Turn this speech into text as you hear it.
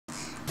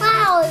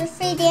Wow, the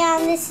 3D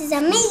on this is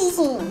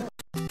amazing.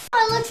 Oh,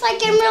 it looks like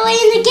I'm really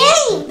in the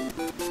game.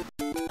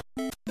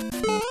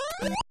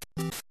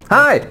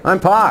 Hi,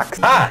 I'm Pox.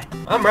 Hi,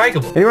 I'm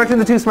Ragable. And you're watching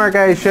the Two Smart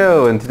Guys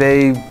show, and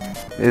today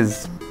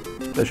is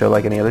a show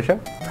like any other show.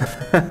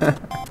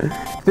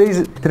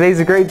 Today's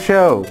a great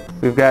show.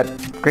 We've got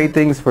great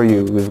things for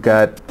you. We've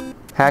got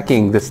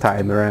hacking this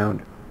time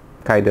around,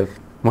 kind of,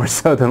 more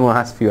so than the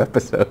last few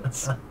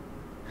episodes.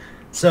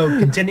 So,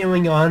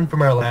 continuing on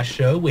from our last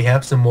show, we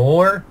have some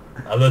more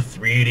of the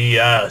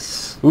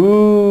 3DS.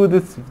 Ooh, the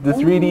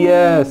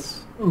 3DS.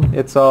 Ooh.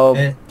 It's all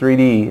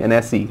 3D and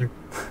SE.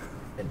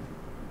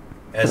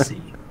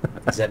 SE.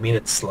 Does that mean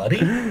it's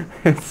slutty?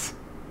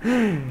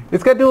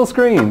 It's got dual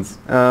screens,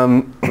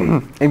 and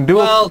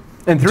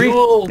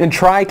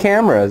tri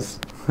cameras.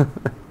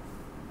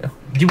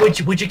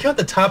 Would you count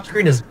the top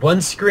screen as one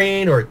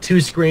screen or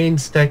two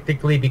screens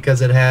technically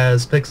because it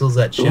has pixels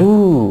that shift?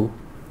 Ooh,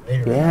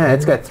 yeah,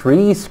 it's got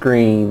 3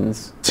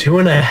 screens.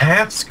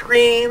 2.5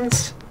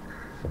 screens?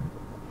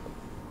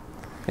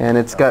 And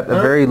it's got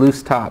a very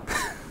loose top.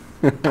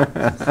 Did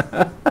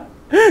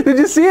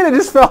you see it? It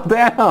just fell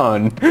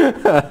down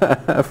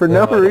for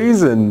no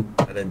reason.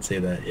 I didn't see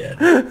that yet.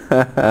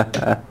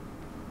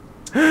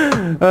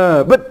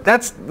 But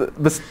that's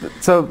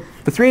so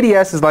the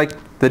 3DS is like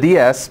the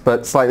DS,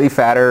 but slightly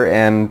fatter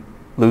and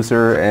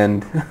looser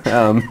and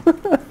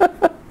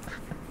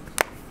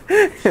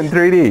in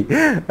 3D.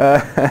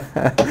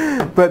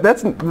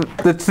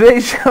 But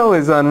today's show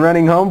is on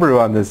running homebrew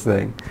on this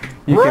thing.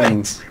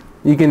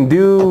 You can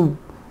do,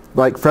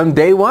 like, from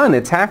day one.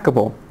 It's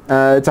hackable.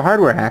 It's a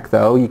hardware hack,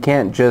 though. You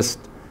can't just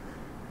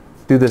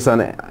do this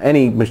on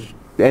any of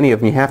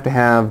them. You have to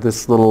have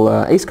this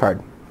little ACE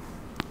card,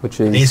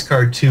 which is ACE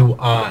card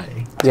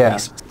 2i. Yeah.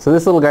 So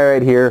this little guy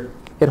right here,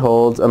 it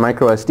holds a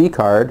micro SD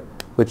card,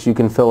 which you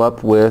can fill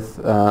up with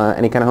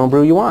any kind of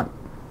homebrew you want.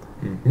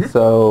 Mm-hmm.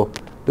 So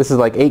this is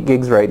like 8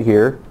 gigs right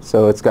here.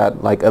 So it's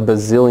got like a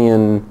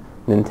bazillion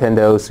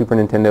Nintendo, Super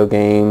Nintendo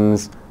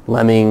games,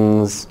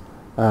 Lemmings,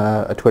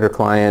 a Twitter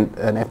client,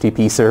 an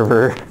FTP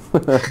server.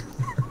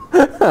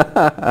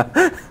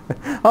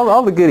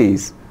 all the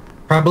goodies.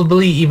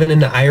 Probably even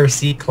an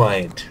IRC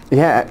client.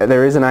 Yeah,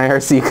 there is an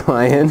IRC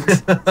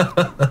client.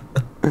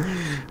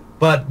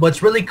 But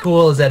what's really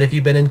cool is that if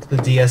you've been into the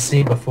DS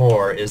scene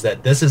before, is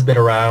that this has been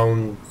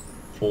around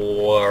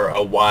for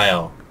a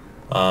while,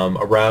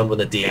 around when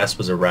the DS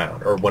was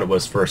around, or when it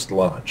was first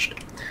launched.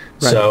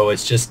 Right. So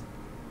it's just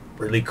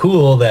really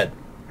cool that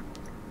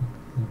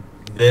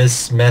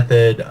this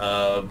method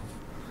of,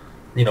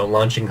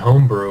 launching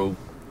homebrew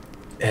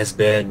has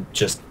been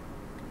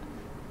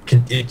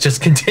it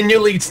just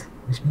continually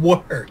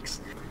works.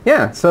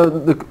 Yeah. So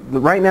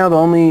right now the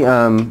only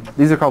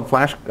these are called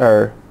flash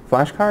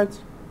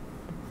cards,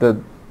 the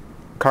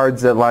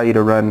cards that allow you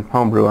to run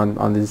homebrew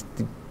on these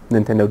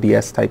Nintendo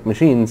DS type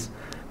machines.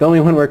 The only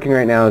one working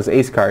right now is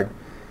ACE card,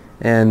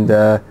 and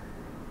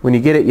when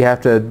you get it, you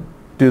have to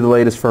do the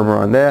latest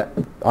firmware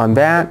on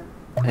that,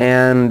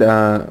 and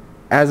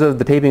as of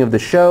the taping of the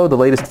show, the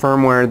latest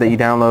firmware that you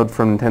download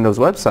from Nintendo's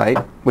website,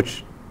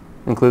 which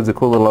includes a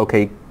cool little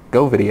OK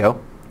Go video,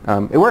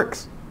 it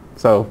works.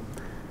 So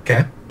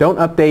don't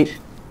update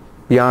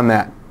beyond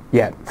that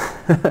yet.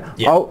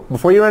 Yeah.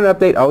 Before you run an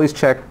update, always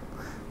check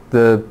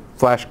the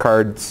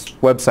flashcards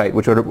website,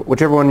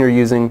 whichever one you're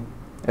using.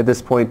 At this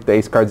point, the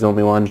ACE card's the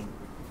only one.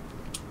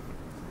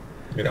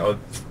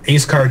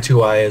 ACE card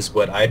 2i is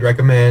what I'd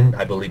recommend.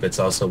 I believe it's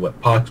also what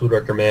Pox would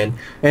recommend.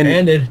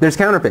 And there's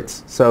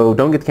counterfeits, so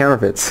don't get the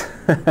counterfeits.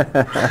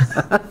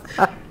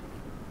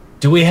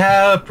 Do we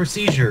have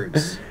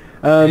procedures?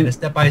 And a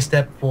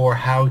step-by-step for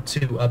how to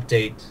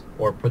update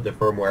or put the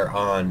firmware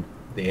on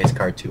the ACE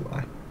card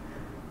 2i?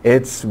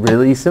 It's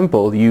really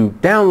simple. You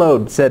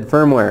download said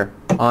firmware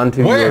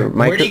onto your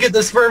micro... Where do you get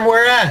this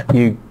firmware at?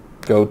 You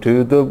go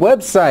to the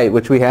website,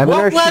 which we have in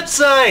our... What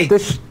website?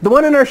 The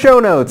one in our show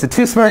notes at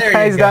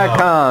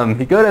twosmartguys.com.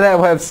 You go to that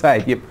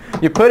website. You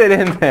put it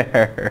in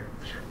there.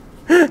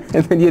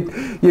 And then you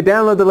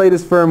download the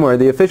latest firmware,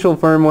 the official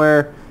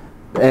firmware,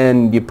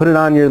 and you put it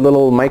on your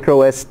little micro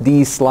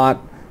SD slot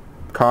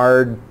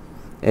card,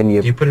 and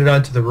you put it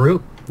onto the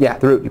root? Yeah,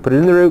 the root. You put it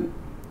in the root,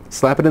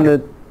 slap it in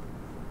the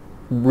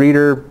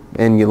reader,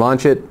 and you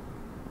launch it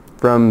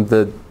from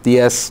the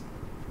DS,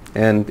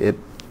 and it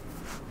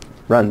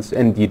runs.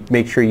 And you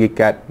make sure you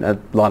got a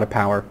lot of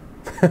power.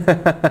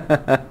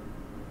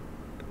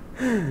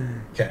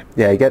 Okay.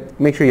 Yeah,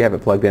 make sure you have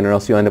it plugged in, or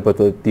else you end up with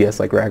a DS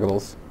like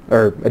Ragables,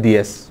 or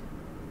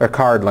a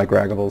card like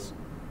Ragables.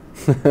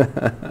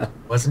 It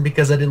wasn't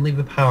because I didn't leave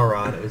the power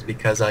on, it was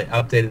because I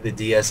updated the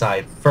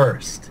DSi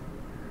first.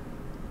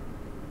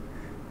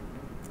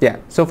 Yeah,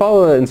 so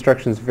follow the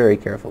instructions very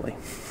carefully.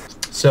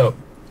 So,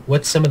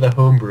 what's some of the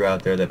homebrew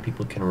out there that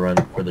people can run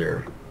for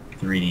their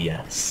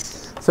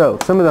 3DS? So,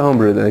 some of the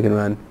homebrew that they can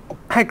run.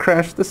 I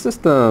crashed the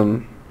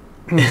system.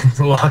 It's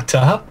locked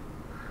up?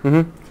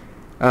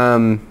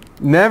 Mm-hmm.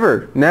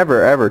 Never,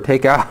 ever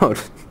take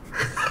out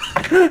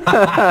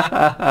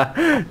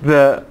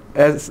the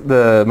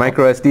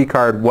micro SD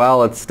card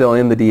while it's still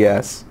in the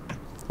DS.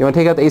 You want to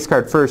take out the ACE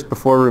card first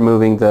before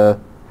removing the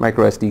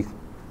micro SD.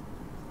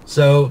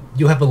 So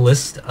you have a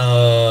list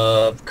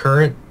of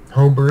current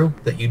homebrew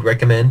that you'd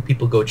recommend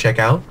people go check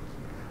out?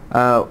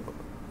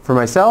 For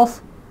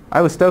myself,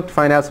 I was stoked to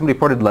find out somebody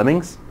ported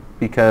Lemmings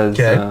because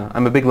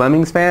I'm a big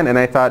Lemmings fan, and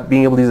I thought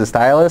being able to use a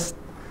stylus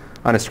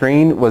on a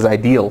screen was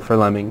ideal for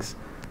Lemmings.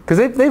 Because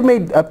they've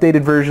made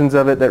updated versions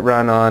of it that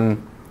run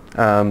on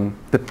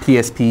the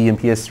PSP and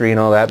PS3 and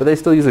all that, but they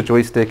still use a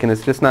joystick, and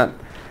it's just not,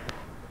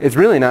 it's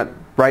really not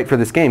right for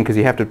this game because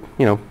you have to,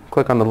 you know,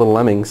 click on the little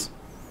Lemmings.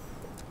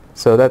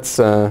 So that's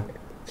one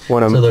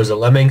of them. So there's a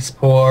Lemmings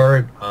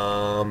port.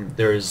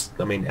 There's,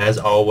 I mean, as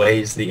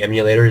always, the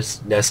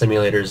emulators, NES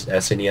emulators,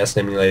 SNES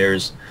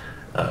emulators,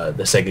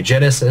 the Sega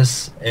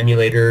Genesis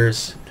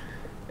emulators,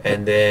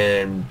 and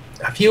then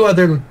a few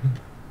other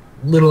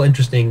little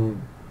interesting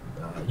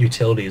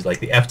utilities like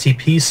the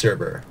FTP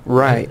server.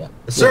 Right.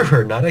 The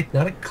server, not a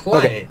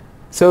client. Okay.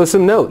 So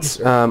some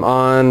notes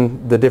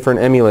on the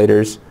different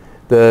emulators.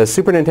 The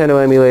Super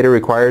Nintendo emulator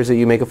requires that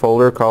you make a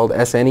folder called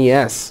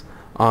SNES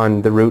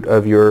on the root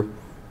of your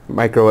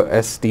micro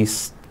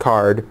SD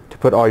card to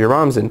put all your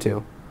ROMs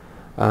into.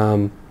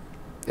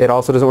 It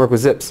also doesn't work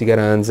with zips. You got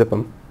to unzip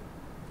them.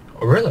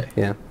 Oh, really?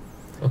 Yeah.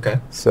 Okay.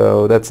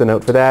 So that's a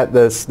note for that.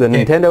 The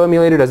Nintendo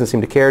emulator doesn't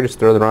seem to care. Just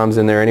throw the ROMs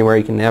in there anywhere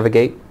you can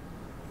navigate.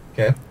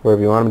 Okay.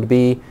 Wherever you want them to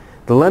be.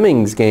 The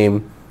Lemmings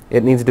game,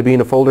 it needs to be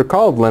in a folder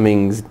called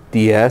Lemmings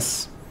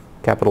DS,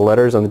 capital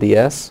letters on the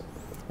DS,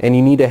 and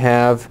you need to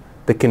have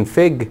the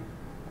config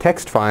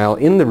text file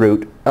in the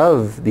root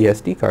of the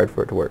SD card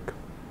for it to work.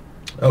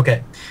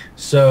 Okay.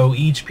 So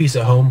each piece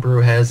of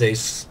homebrew has a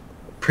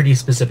pretty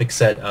specific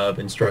set of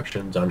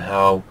instructions on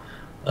how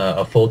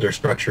a folder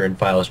structure and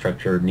file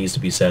structure needs to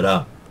be set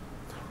up.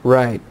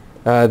 Right.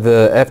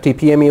 The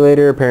FTP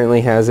emulator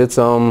apparently has its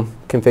own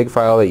config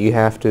file that you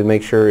have to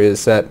make sure is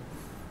set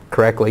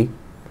correctly.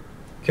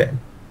 Okay.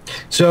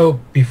 So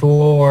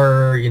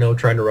before, you know,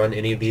 trying to run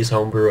any of these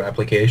homebrew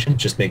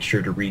applications, just make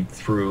sure to read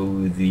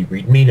through the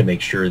README to make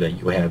sure that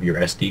you have your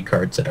SD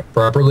card set up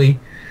properly.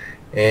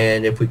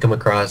 And if we come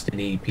across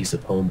any piece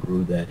of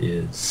homebrew that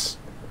is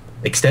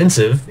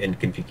extensive in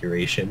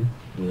configuration,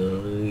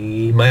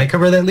 we might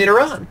cover that later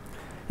on.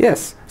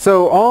 Yes.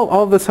 So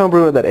all this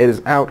homebrew that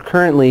is out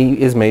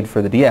currently is made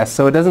for the DS,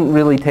 so it doesn't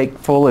really take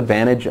full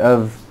advantage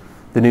of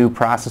the new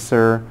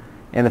processor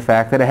and the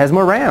fact that it has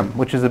more RAM,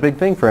 which is a big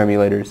thing for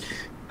emulators.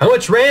 How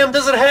much RAM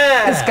does it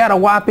have? It's got a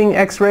whopping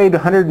X-rayed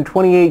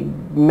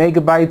 128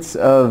 megabytes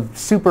of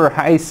super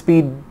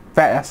high-speed,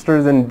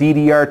 faster than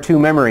DDR2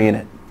 memory in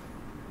it.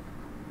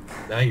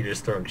 Now you're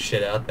just throwing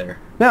shit out there.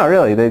 No,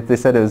 really. They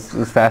said it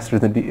was faster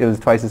than it was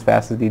twice as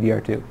fast as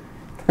DDR2.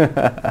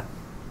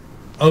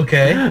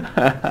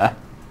 Okay.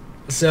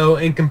 So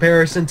in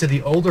comparison to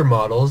the older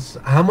models,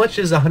 how much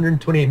is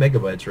 128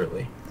 megabytes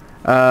really?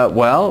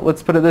 Well,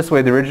 let's put it this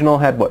way. The original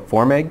had, what,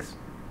 4 megs?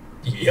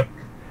 Yep.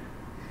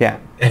 Yeah.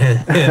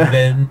 And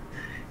then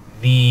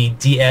the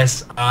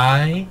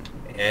DSi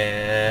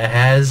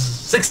has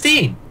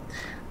 16.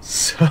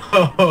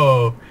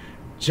 So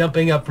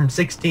jumping up from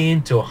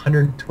 16 to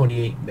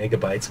 128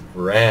 megabytes of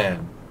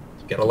RAM.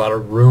 You got a lot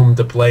of room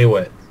to play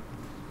with.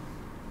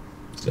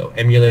 So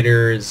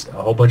emulators,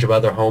 a whole bunch of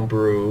other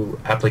homebrew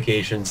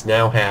applications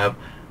now have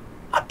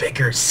a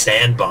bigger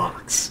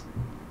sandbox.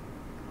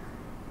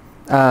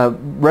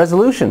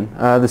 Resolution.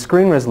 The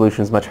screen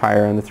resolution is much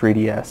higher on the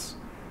 3DS.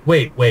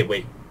 Wait.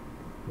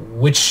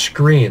 Which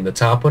screen? The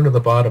top one or the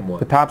bottom one?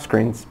 The top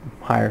screen's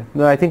higher.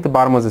 No, I think the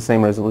bottom was the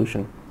same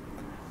resolution.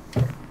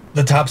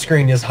 The top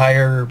screen is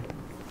higher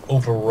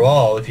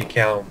overall if you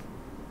count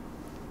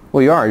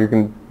Well, you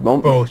can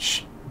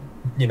both,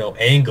 you know,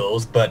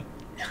 angles, but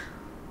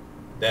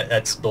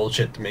that's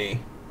bullshit to me.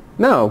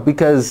 No,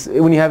 because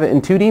when you have it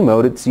in 2D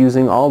mode, it's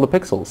using all the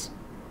pixels.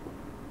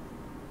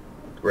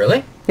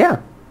 Really? Yeah.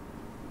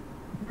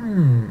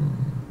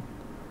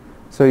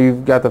 So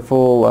you've got the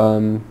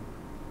full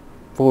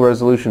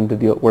resolution to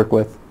work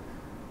with.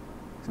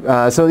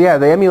 So yeah,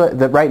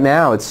 right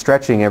now it's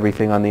stretching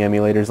everything on the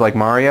emulators. Like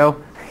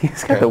Mario,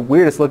 he's got the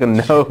weirdest looking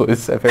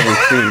nose I've ever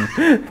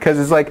seen because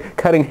it's like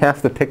cutting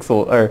half the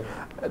pixel, or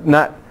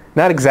not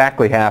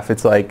exactly half.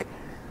 It's like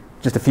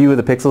just a few of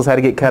the pixels had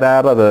to get cut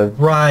out of the.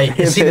 Right.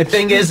 You see, the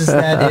thing is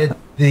that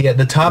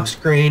the top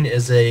screen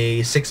is a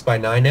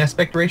 6:9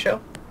 aspect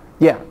ratio.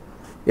 Yeah,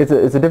 it's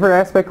a different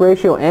aspect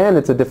ratio and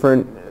it's a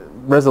different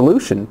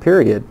resolution.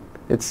 Period.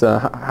 It's a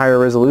higher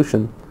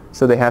resolution,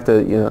 so they have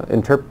to, you know,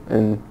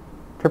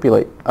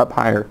 interpolate up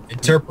higher.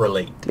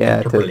 Interpolate.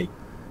 Yeah, Interpolate.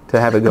 To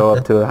have it go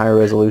up to a higher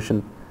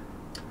resolution.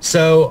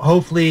 So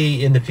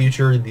hopefully in the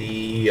future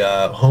the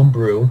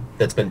homebrew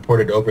that's been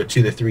ported over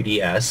to the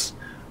 3DS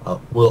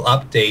will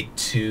update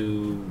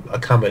to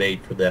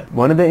accommodate for that.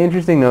 One of the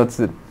interesting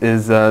notes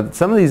is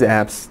some of these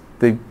apps,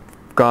 they've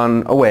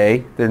gone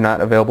away. They're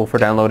not available for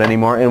download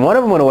anymore. And one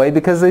of them went away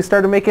because they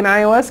started making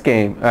iOS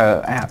game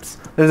apps.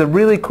 There's a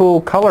really cool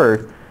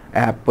color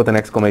app with an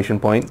exclamation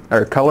point,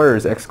 or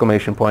colors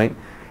exclamation point,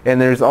 and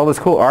there's all this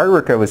cool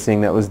artwork I was seeing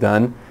that was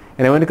done.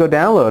 And I went to go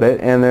download it,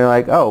 and they're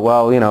like, oh,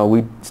 well, you know,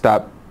 we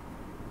stopped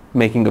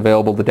making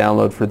available the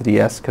download for the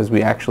DS, because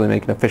we actually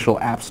make an official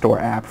App Store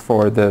app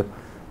for the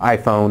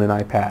iPhone and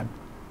iPad.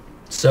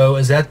 So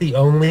is that the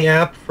only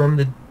app from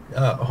the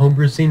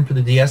homebrew scene for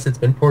the DS that's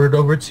been ported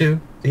over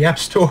to the App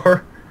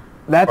Store?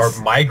 Or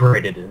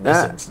migrated in this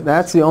instance?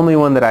 That's the only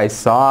one that I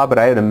saw, but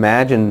I had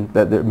imagined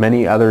that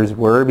many others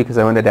were, because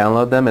I went to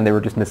download them and they were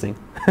just missing.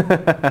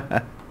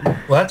 Well,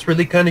 that's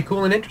really kind of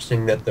cool and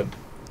interesting that the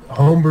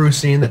homebrew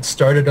scene that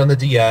started on the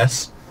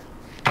DS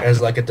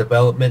as like a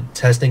development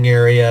testing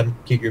area,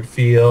 get your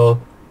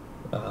feel,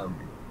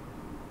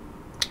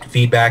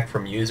 feedback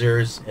from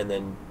users, and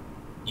then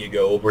you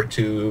go over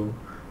to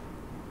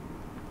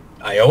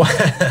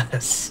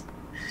iOS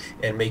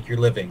and make your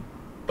living.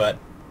 But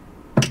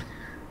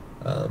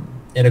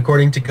and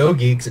according to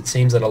GoGeeks, it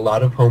seems that a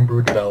lot of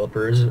homebrew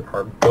developers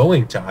are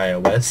going to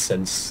iOS,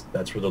 since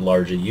that's where the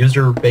larger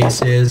user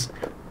base is,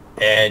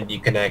 and you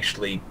can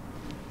actually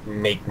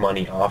make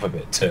money off of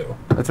it too.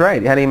 That's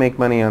right. How do you make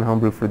money on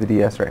homebrew for the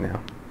DS right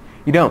now?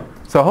 You don't.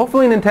 So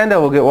hopefully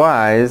Nintendo will get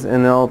wise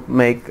and they'll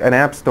make an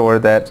app store for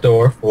the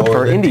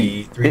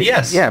indie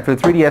 3DS. Yeah, for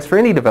the 3DS for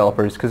indie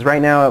developers, because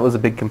right now it was a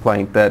big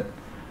complaint that,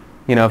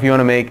 you know, if you want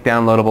to make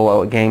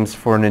downloadable games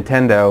for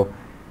Nintendo,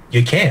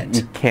 you can't.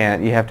 You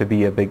can't. You have to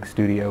be a big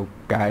studio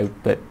guy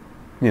that,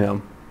 you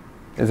know,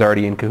 is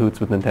already in cahoots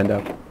with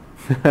Nintendo.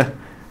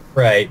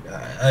 Right.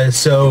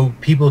 So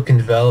people can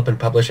develop and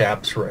publish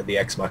apps for the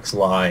Xbox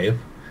Live.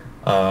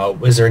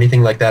 Was there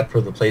anything like that for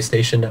the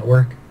PlayStation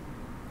Network?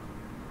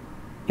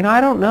 You know,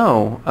 I don't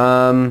know.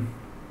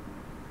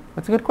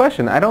 That's a good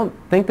question. I don't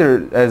think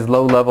they're as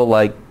low level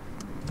like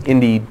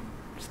indie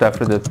stuff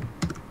for the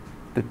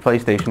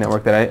PlayStation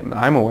Network that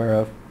I'm aware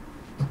of.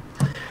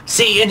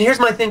 See, and here's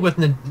my thing with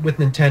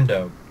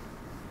Nintendo,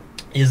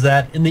 is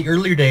that in the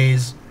earlier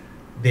days,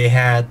 they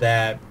had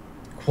that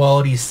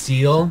quality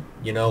seal,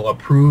 you know,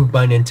 approved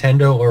by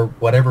Nintendo or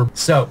whatever.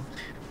 So,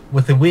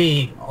 with the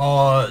Wii,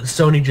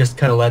 Sony just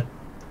kind of let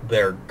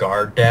their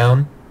guard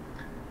down,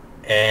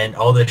 and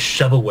all this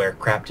shovelware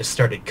crap just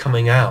started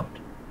coming out.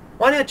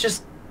 Why not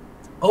just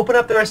open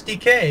up their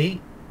SDK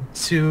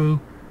to,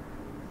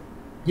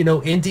 you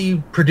know,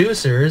 indie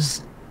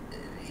producers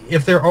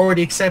if they're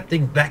already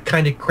accepting that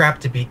kind of crap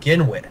to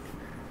begin with?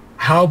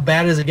 How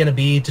bad is it going to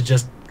be to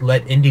just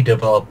let indie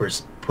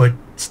developers put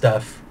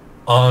stuff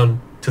on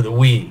to the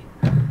Wii?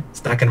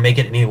 It's not going to make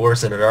it any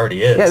worse than it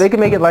already is. Yeah, they can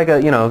make it like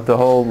a, you know, the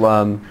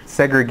whole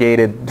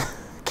segregated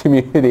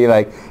community.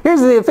 Like,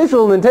 here's the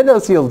official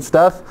Nintendo sealed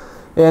stuff,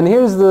 and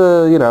here's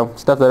the, you know,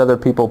 stuff that other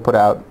people put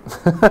out.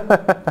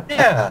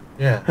 Yeah.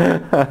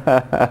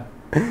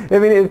 I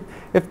mean,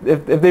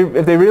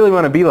 if they really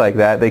want to be like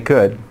that, they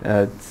could.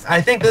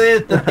 I think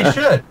that they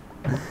should.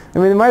 I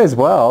mean, they might as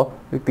well.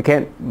 They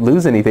can't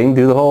lose anything.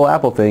 Do the whole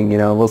Apple thing, you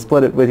know. We'll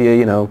split it with you,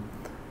 you know,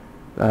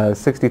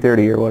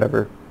 60-30 or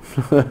whatever.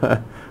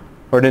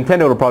 Or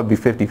Nintendo will probably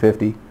be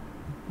 50-50.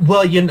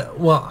 Well, you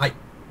know,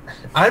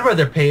 I'd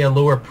rather pay a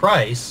lower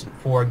price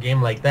for a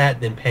game like that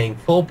than paying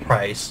full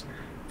price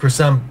for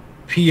some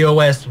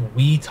POS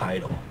Wii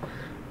title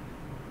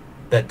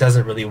that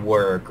doesn't really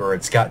work, or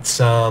it's got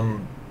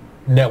some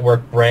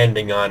network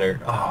branding on it.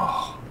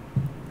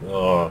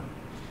 Oh.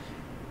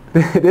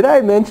 Did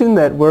I mention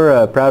that we're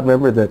a proud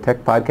member of the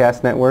Tech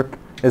Podcast Network,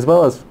 as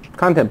well as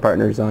content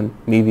partners on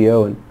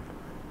Mevio and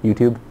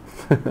YouTube?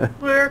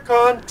 We're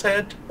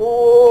content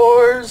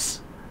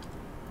wars.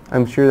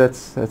 I'm sure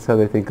that's how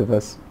they think of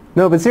us.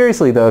 No, but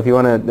seriously though, if you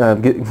want to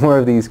get more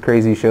of these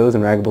crazy shows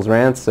and Ragables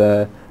rants,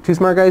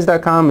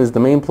 twosmartguys.com is the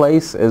main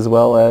place, as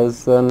well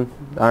as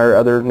our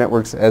other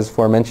networks as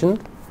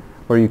aforementioned,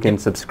 where you can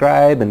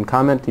subscribe and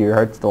comment to your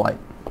heart's delight.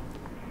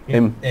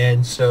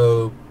 And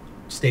so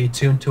stay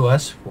tuned to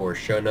us for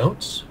show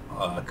notes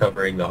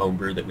covering the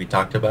homebrew that we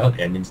talked about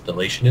and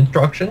installation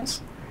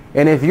instructions.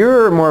 And if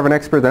you're more of an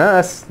expert than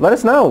us, let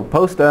us know.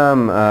 Post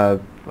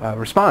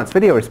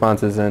video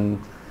responses,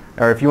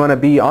 or if you want to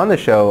be on the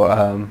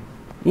show,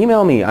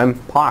 email me. I'm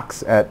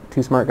Pox at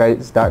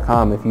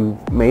twosmartguys.com if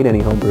you've made any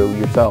homebrew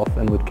yourself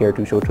and would care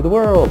to show it to the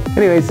world.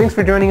 Anyways, thanks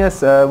for joining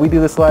us. We do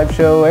this live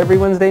show every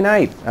Wednesday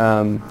night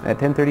at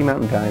 10:30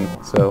 Mountain Time.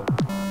 So,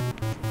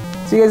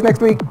 see you guys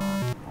next week.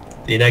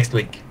 See you next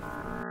week.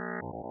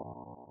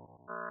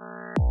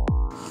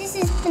 This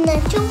has been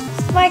a Two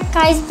Smart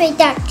Guys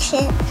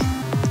production.